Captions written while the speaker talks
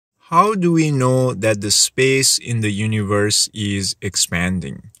how do we know that the space in the universe is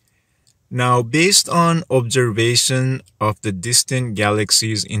expanding? Now, based on observation of the distant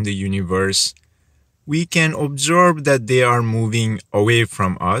galaxies in the universe, we can observe that they are moving away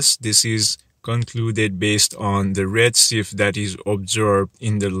from us. This is concluded based on the redshift that is observed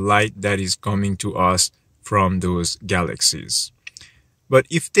in the light that is coming to us from those galaxies. But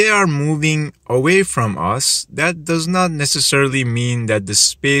if they are moving away from us, that does not necessarily mean that the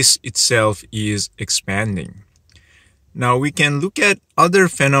space itself is expanding. Now we can look at other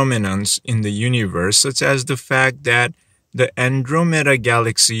phenomena in the universe, such as the fact that the Andromeda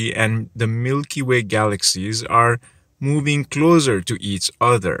galaxy and the Milky Way galaxies are moving closer to each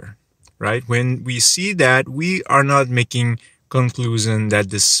other, right? When we see that, we are not making conclusion that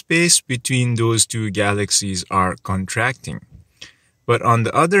the space between those two galaxies are contracting. But on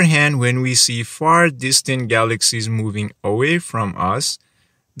the other hand, when we see far distant galaxies moving away from us,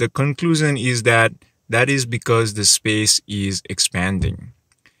 the conclusion is that that is because the space is expanding.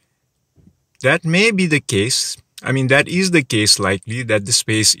 That may be the case. I mean, that is the case likely that the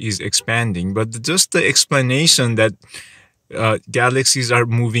space is expanding, but just the explanation that galaxies are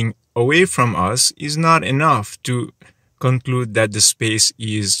moving away from us is not enough to conclude that the space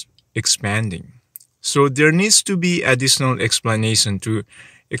is expanding. So there needs to be additional explanation to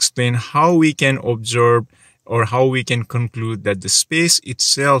explain how we can observe or how we can conclude that the space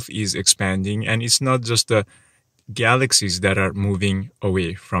itself is expanding and it's not just the galaxies that are moving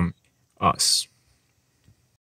away from us.